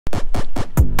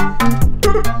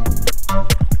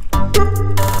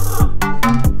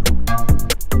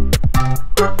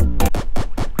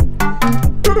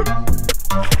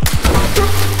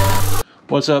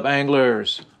What's up,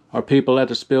 anglers? Our people at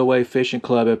the Spillway Fishing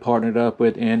Club have partnered up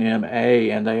with NMA,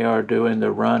 and they are doing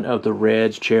the Run of the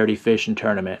Reds charity fishing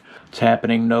tournament. It's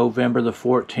happening November the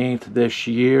 14th this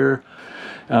year.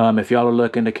 If y'all are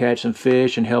looking to catch some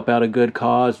fish and help out a good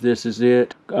cause, this is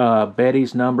it.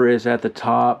 Betty's number is at the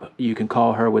top. You can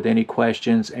call her with any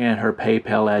questions, and her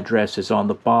PayPal address is on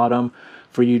the bottom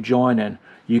for you joining.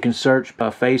 You can search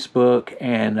Facebook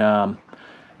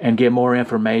and get more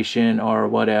information or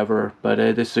whatever, but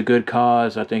this is a good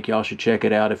cause. I think y'all should check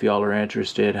it out if y'all are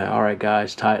interested. All right,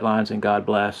 guys, tight lines and God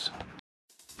bless.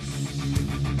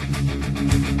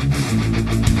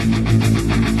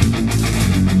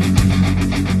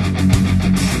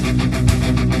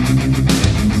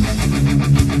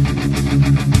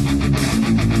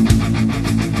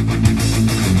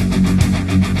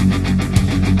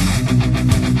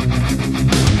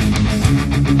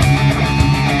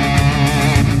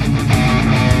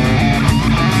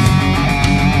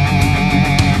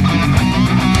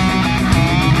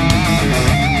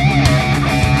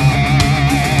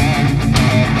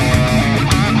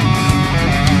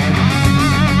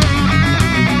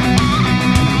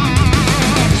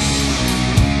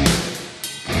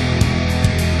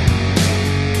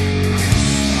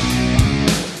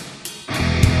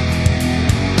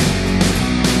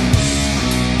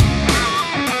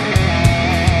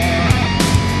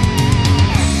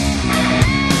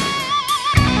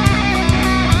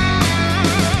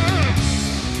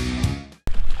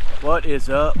 What is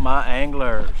up, my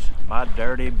anglers, my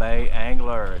Dirty Bay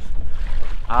anglers?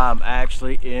 I'm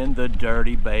actually in the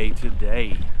Dirty Bay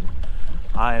today.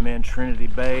 I am in Trinity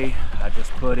Bay. I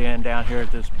just put in down here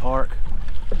at this park.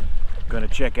 Gonna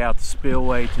check out the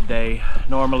spillway today.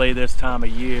 Normally this time of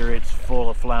year it's full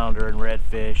of flounder and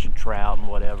redfish and trout and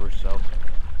whatever, so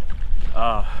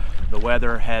the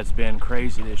weather has been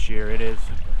crazy this year.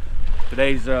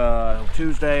 Today's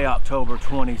Tuesday, October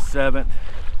 27th.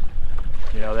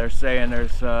 You know, they're saying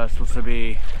there's supposed to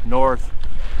be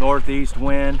northeast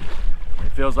wind. It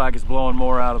feels like it's blowing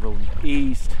more out of the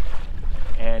east,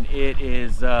 and it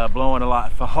is blowing a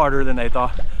lot harder than they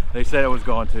said it was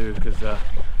going to. Because I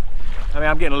mean,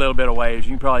 I'm getting a little bit of waves.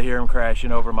 You can probably hear them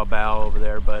crashing over my bow over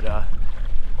there. But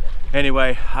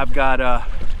anyway, I've got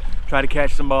try to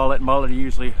catch some mullet. Mullet are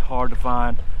usually hard to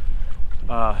find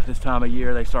this time of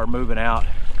year. They start moving out.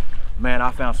 Man,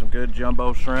 I found some good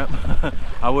jumbo shrimp.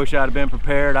 I wish I'd have been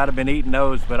prepared. I'd have been eating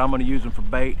those, but I'm gonna use them for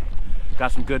bait.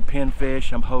 Got some good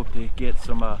pinfish. I'm hoping to get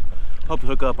some, hope to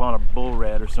hook up on a bull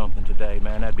red or something today,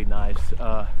 man. That'd be nice.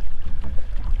 I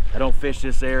don't fish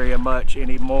this area much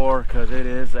anymore because it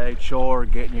is a chore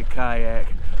getting your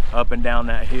kayak up and down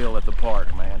that hill at the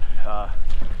park, man. A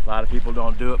lot of people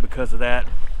don't do it because of that.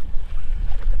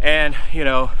 And, you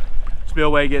know,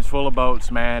 spillway gets full of boats,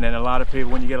 man. And a lot of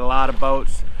people, when you get a lot of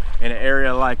boats in an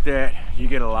area like that, you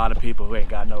get a lot of people who ain't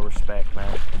got no respect,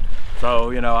 man. So,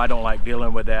 you know, I don't like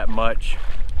dealing with that much.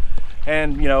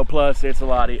 And, you know, plus it's a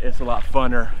lot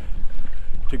funner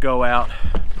to go out,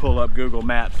 pull up Google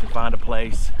Maps and find a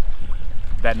place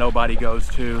that nobody goes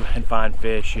to and find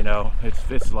fish. You know,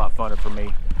 it's a lot funner for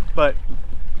me. But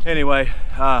anyway,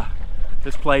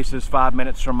 this place is 5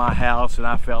 minutes from my house, and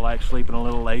I felt like sleeping a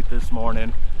little late this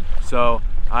morning, so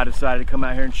I decided to come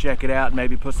out here and check it out and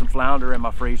maybe put some flounder in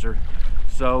my freezer.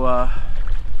 So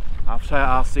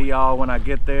I'll see y'all when I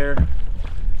get there.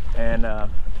 And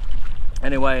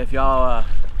anyway, if y'all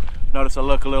notice I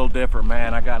look a little different,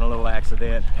 man, I got in a little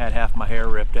accident, had half my hair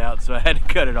ripped out, so I had to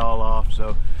cut it all off.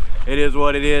 So it is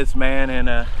what it is, man.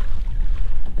 And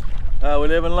we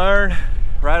live and learn.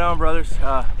 Right on, brothers.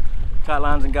 Tight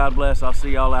lines and God bless. I'll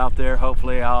see y'all out there.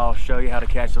 Hopefully I'll show you how to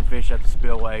catch some fish at the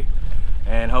spillway.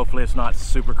 And hopefully it's not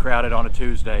super crowded on a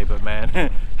Tuesday, but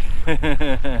man,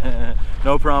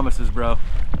 no promises, bro.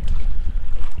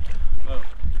 Oh,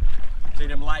 see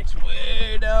them lights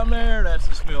way down there? That's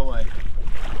the spillway.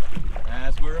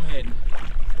 That's where I'm heading.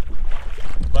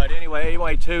 But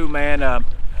anyway too, man,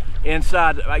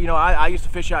 inside, you know, I used to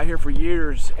fish out here for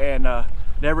years and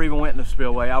never even went in the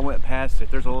spillway. I went past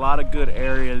it. There's a lot of good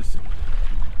areas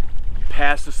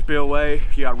past the spillway.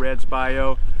 You got Reds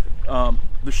Bayou.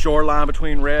 The shoreline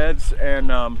between Reds and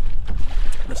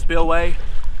the spillway,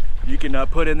 you can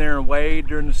put in there and wade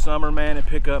during the summer, man, and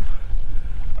pick up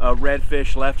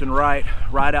redfish left and right.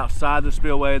 Right outside the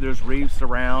spillway, there's reefs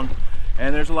around,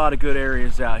 and there's a lot of good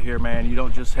areas out here, man. You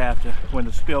don't just have to, when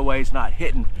the spillway's not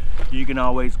hitting, you can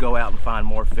always go out and find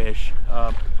more fish.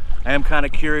 I am kind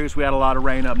of curious. We had a lot of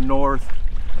rain up north.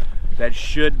 that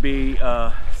should be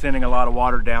sending a lot of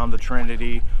water down the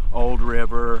Trinity, Old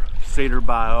River, Cedar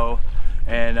Bayou,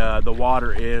 and the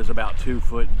water is about 2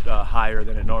 foot higher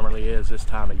than it normally is this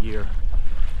time of year.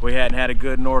 We hadn't had a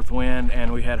good north wind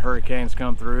and we had hurricanes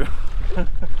come through.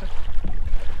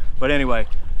 But anyway,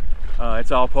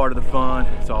 it's all part of the fun.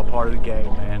 It's all part of the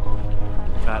game, man.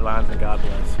 Tight lines and God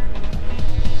bless.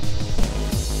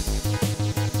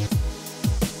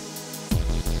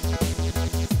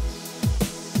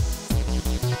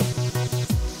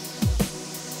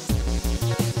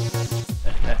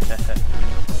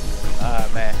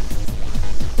 Alright, man.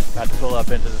 About to pull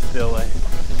up into the spillway.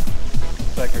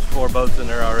 Looks like there's 4 boats in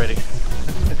there already.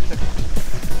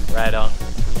 Right on.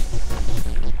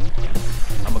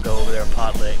 I'm gonna go over there and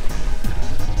pot lick.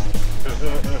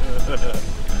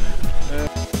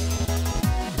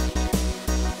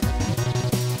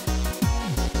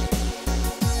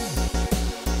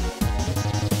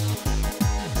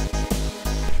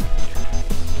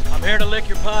 I'm here to lick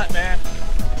your pot, man.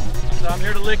 So I'm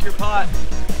here to lick your pot.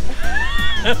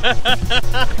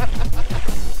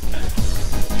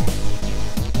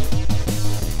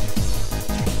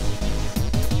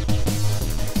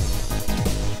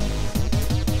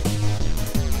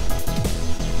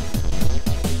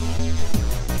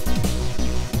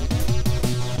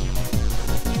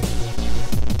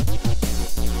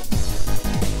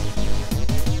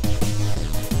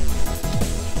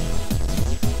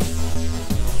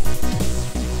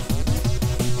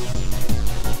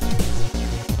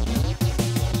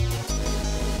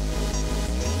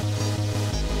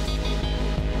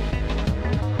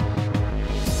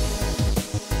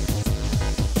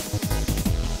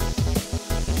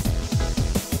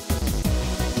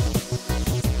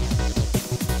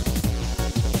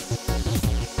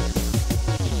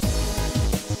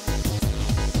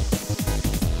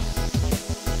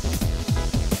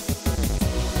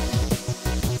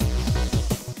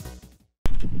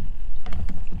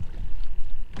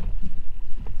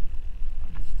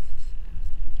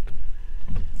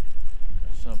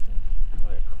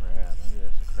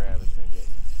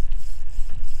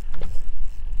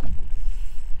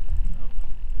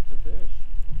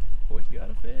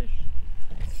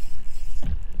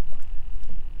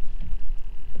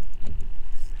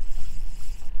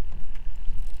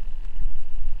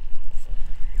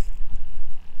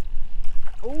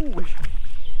 Ooh,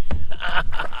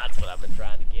 that's what I've been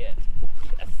trying to get.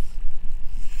 Yes.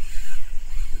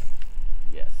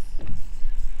 Yes.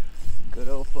 Good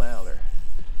old flounder.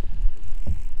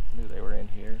 Knew they were in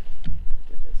here.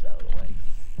 Get this out of the way.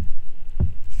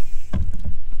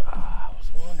 I was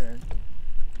wondering.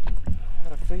 I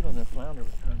had a feeling that flounder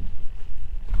was coming.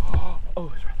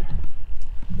 Oh, it's right there.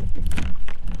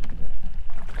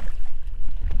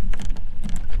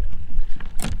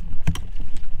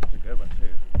 Good one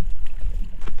too.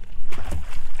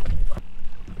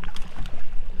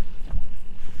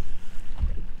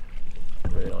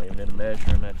 Really don't even need to measure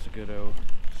him. That's a good old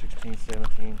 16,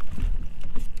 17.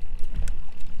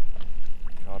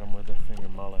 Caught him with a finger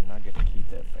mullet, and I get to keep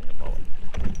that finger mullet.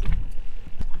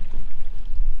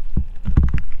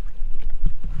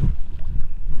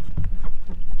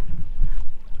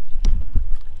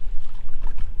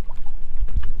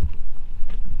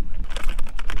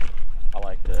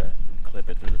 Clip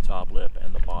it through the top lip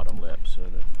and the bottom lip so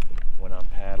that when I'm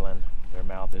paddling, their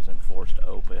mouth isn't forced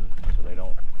open, so they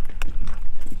don't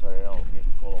get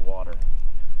full of water.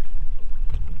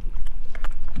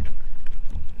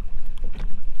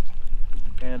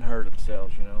 And hurt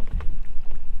themselves, you know.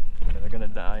 I mean, they're gonna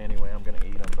die anyway. I'm gonna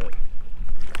eat them, but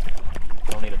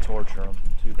I don't need to torture them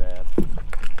too bad.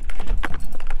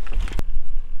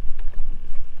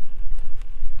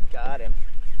 Got him.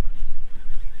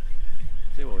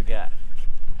 See what we got.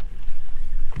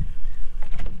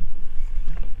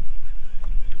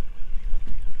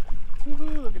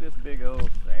 Woohoo, look at this big old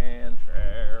sand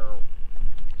trout.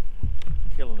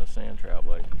 Killing the sand trout,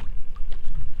 buddy.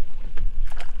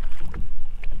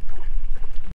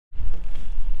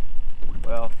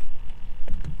 Well,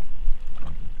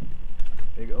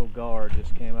 big old guard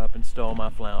just came up and stole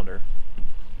my flounder.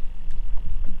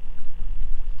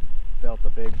 Felt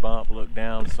the big bump, looked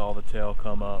down, saw the tail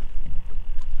come up.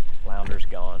 Flounder's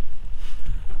gone.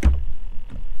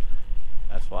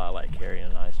 That's why I like carrying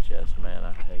a nice chest, man.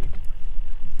 I hate.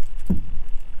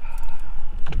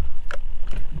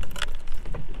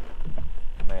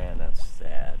 Man, that's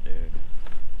sad, dude.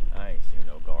 I ain't seen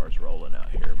no gars rolling out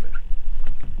here, but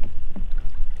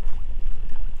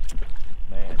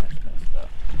man, that's messed up.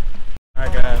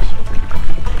 Alright guys,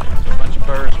 there's a bunch of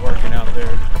birds working out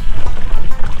there.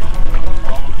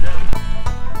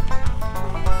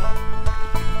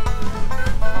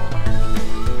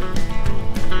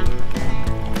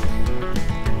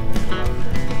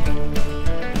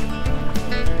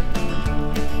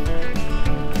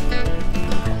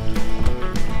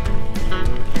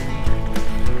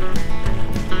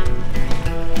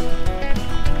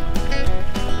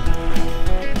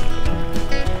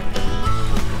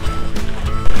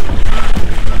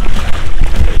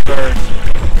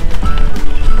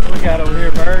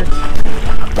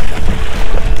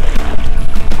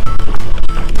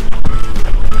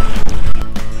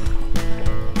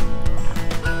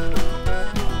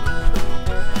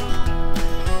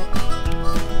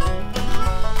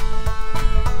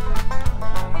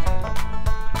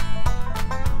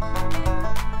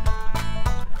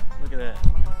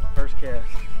 cast.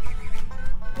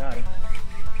 Got him.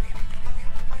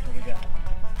 What we got?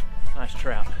 Nice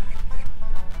trout.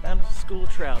 Found a school of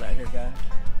trout out here, guys.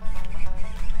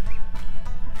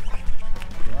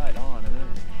 Right on, and then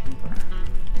keeper.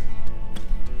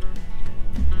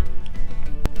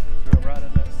 Throw him right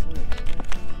in that slip.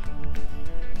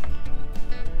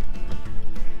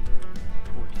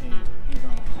 14. He's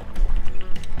on.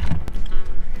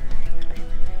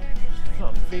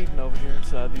 Something feeding over here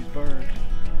inside these birds.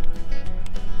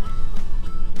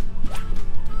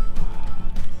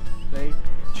 See?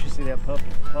 Did you see that pup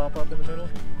pop up in the middle?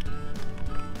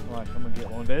 Alright, I'm gonna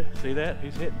get one bit. See that?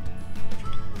 He's hitting.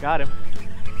 Got him.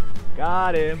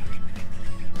 Got him.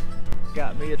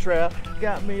 Got me a trout.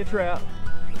 Got me a trout.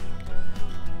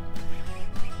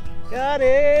 Got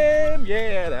him.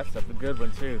 Yeah, that's a good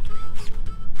one too.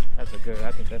 That's a good,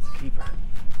 I think that's a keeper.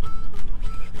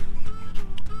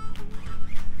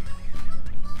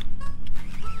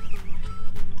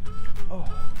 Oh,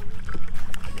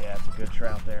 yeah, that's a good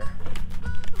trout there.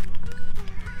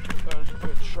 That's a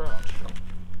good trout.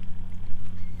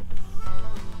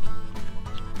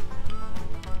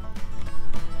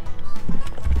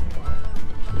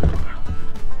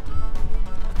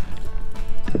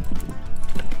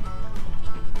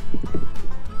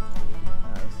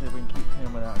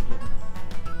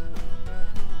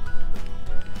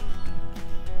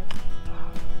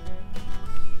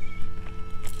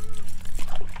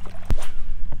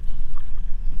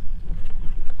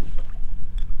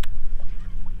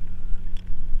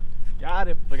 Got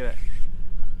him. Look at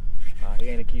that. He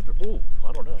ain't a keeper. Ooh,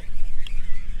 I don't know.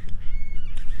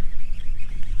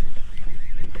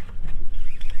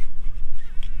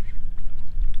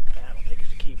 I don't think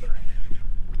it's a keeper.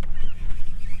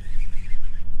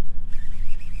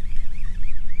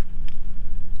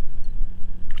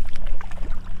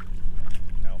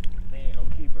 No, he ain't no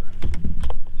keeper.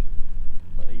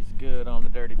 But he's good on the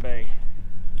Dirty Bay.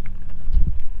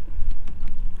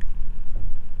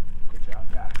 Good job,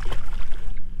 guys.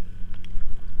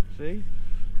 See?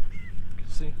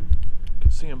 You can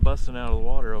see him busting out of the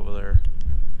water over there.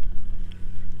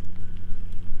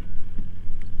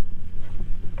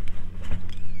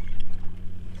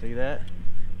 See that?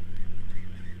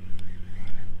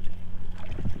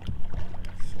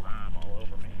 Slime all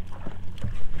over me.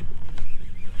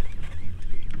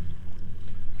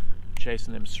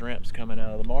 Chasing them shrimps coming out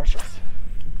of the marshes.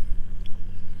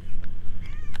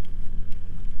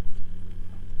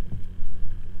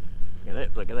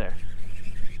 Look at there.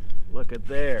 Look at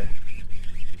there.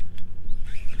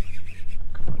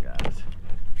 Come on, guys.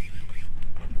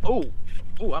 Oh,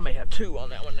 I may have two on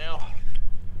that one now.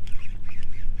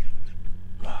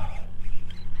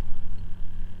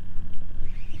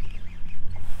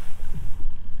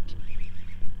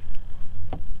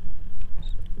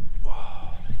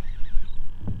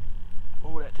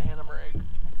 Oh, that tandem rig.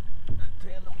 That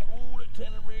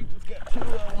tandem rig just got two of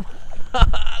them.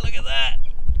 Look at that.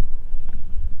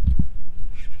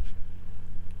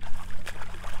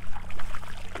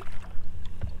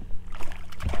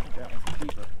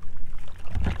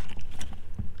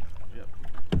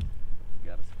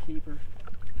 Keeper.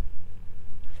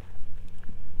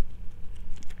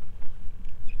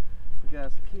 We got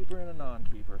a keeper and a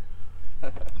non-keeper.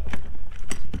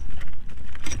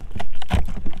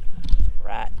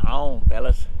 Right on,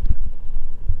 fellas.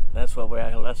 That's what we're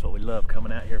out here. That's what we love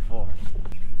coming out here for.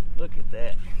 Look at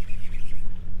that.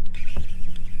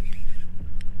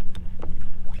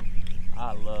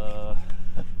 I love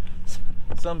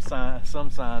some signs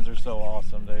are so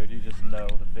awesome, dude. You just know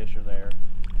the fish are there.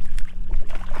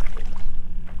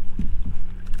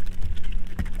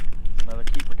 Another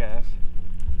keeper, guys.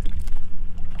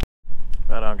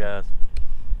 Right on, guys.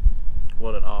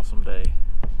 What an awesome day.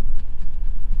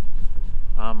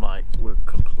 I'm like, we're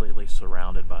completely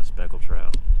surrounded by speckled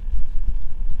trout.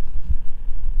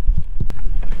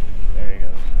 There he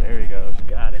goes. There he goes.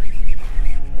 Got it.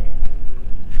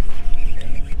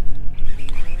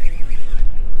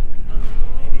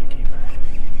 Maybe a keeper.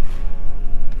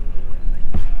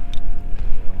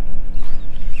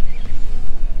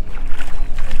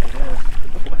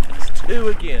 It's two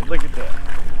again. Look at that.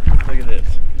 Look at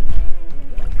this.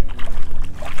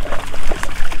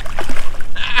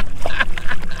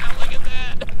 Look at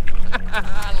that. I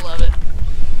love it.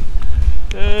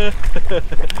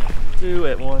 Two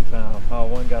at one time. Oh,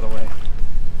 one got away.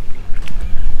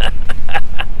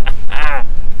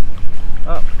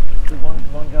 Oh,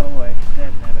 one got away. Damn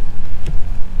it.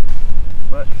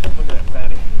 But look at that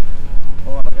fatty.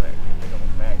 Oh, look at that big old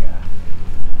fat guy.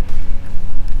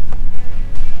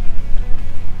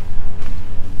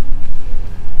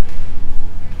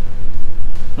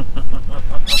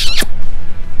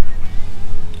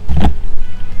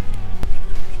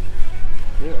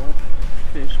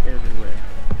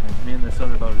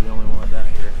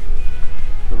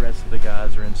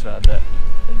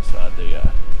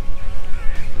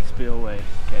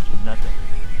 catching nothing.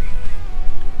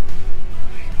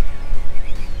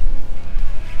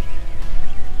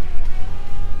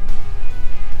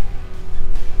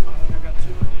 Oh, I got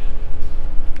two again.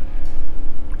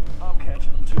 I'm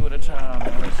catching them two at a time,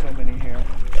 man. There's so many here.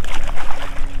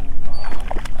 Oh.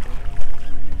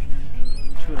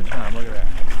 Two at a time, look at that.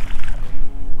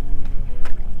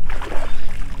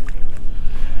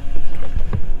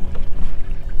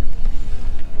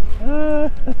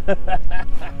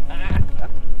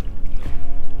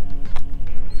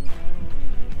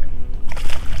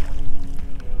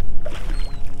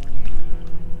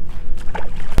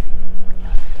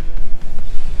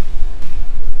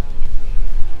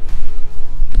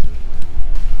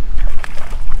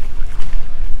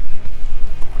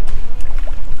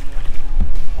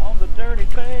 On the dirty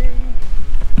bay.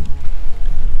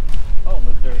 On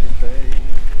the dirty bay.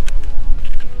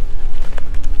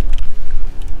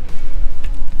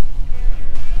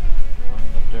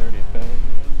 Dirty Bay.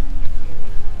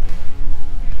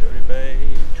 Dirty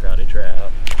Bay, trouty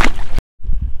trout.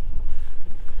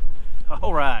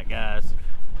 Alright guys,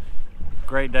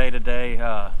 great day today.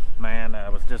 Man, I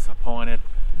was disappointed.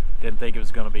 Didn't think it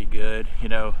was going to be good. You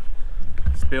know,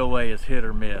 spillway is hit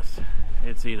or miss.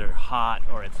 It's either hot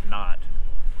or it's not.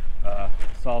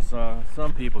 Saw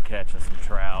some people catching some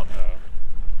trout.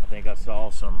 I think I saw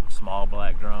some small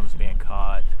black drums being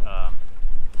caught.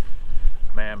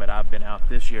 Man, but I've been out.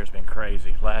 This year's been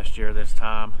crazy. Last year this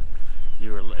time,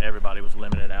 everybody was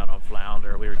limited out on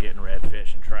flounder. We were getting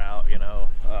redfish and trout. You know,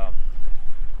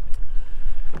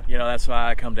 that's why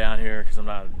I come down here, because I'm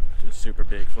not a super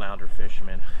big flounder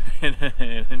fisherman, and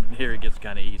here it gets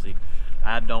kind of easy.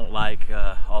 I don't like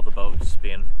all the boats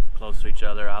being close to each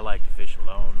other. I like to fish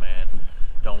alone, man.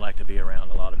 Don't like to be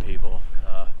around a lot of people.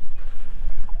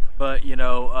 But you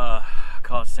know,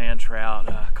 caught sand trout,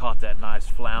 caught that nice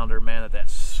flounder, man, that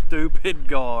stupid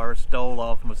gar stole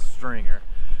off my stringer.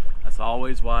 That's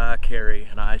always why I carry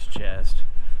an ice chest,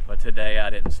 but today I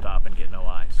didn't stop and get no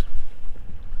ice.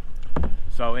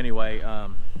 So anyway, I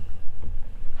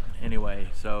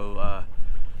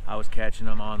was catching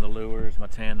them on the lures, my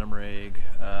tandem rig,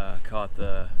 caught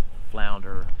the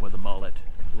flounder with a mullet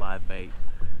live bait.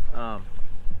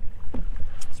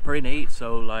 It's pretty neat.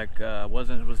 So like,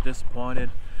 was disappointed.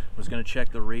 Was going to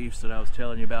check the reefs that I was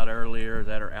telling you about earlier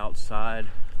that are outside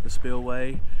the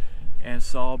spillway, and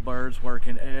saw birds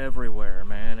working everywhere,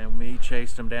 man. And me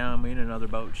chased them down. Me and another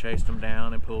boat chased them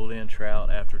down and pulled in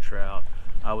trout after trout.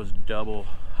 I was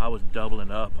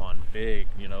doubling up on big,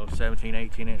 17,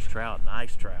 18-inch trout,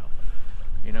 nice trout.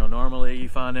 You know, normally you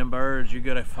find them birds, you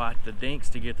gotta fight the dinks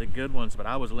to get the good ones, but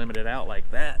I was limited out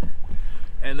like that.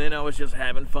 And then I was just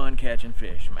having fun catching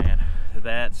fish, man.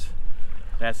 That's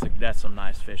some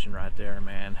nice fishing right there,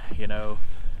 man. You know,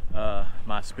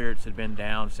 my spirits had been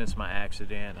down since my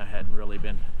accident. I hadn't really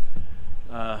been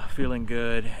feeling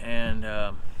good, and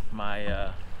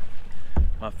my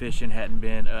fishing hadn't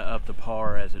been up to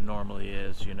par as it normally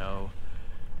is,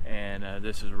 and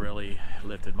this has really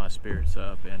lifted my spirits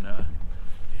up and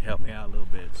helped me out a little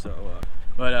bit. So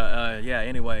yeah,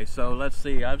 anyway, so let's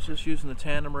see. I was just using the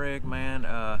tandem rig, man,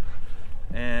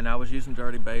 and I was using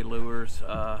Dirty Bay lures.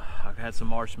 I had some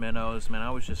marsh minnows, man. I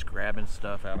was just grabbing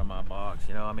stuff out of my box.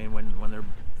 I mean, when they're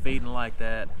feeding like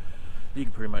that, you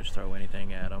can pretty much throw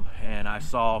anything at them. And I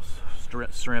saw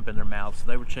shrimp in their mouths, so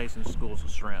they were chasing schools of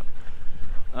shrimp.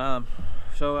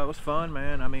 So that was fun,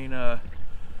 man. I mean, I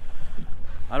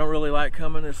don't really like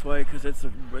coming this way because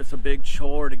it's a big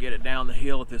chore to get it down the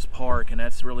hill at this park, and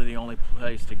that's really the only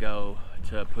place to go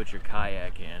to put your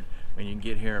kayak in. I mean, you can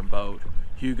get here and boat.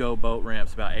 Hugo boat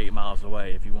ramp's about 8 miles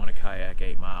away if you want to kayak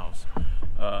 8 miles.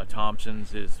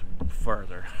 Thompson's is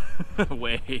further,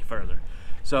 way further.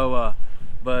 So,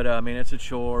 but I mean, it's a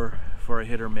chore for a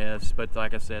hit or miss, but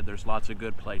like I said, there's lots of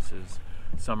good places.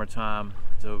 Summertime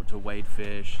to wade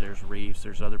fish, there's reefs,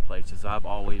 there's other places. I've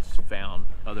always found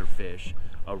other fish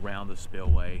around the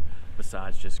spillway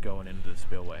besides just going into the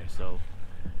spillway. So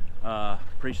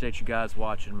appreciate you guys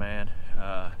watching, man.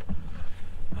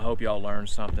 I hope y'all learned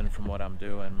something from what I'm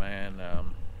doing, man.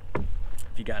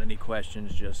 If you got any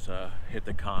questions, just hit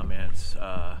the comments.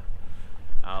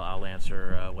 I'll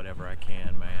answer whatever I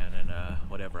can, man, and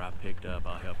whatever I picked up,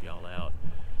 I'll help y'all out.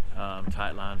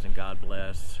 Tight lines and God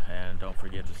bless, and don't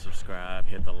forget to subscribe,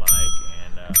 hit the like,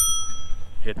 and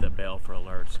hit the bell for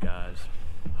alerts, guys.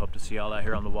 Hope to see y'all out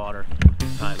here on the water.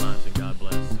 Tight lines and God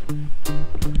bless.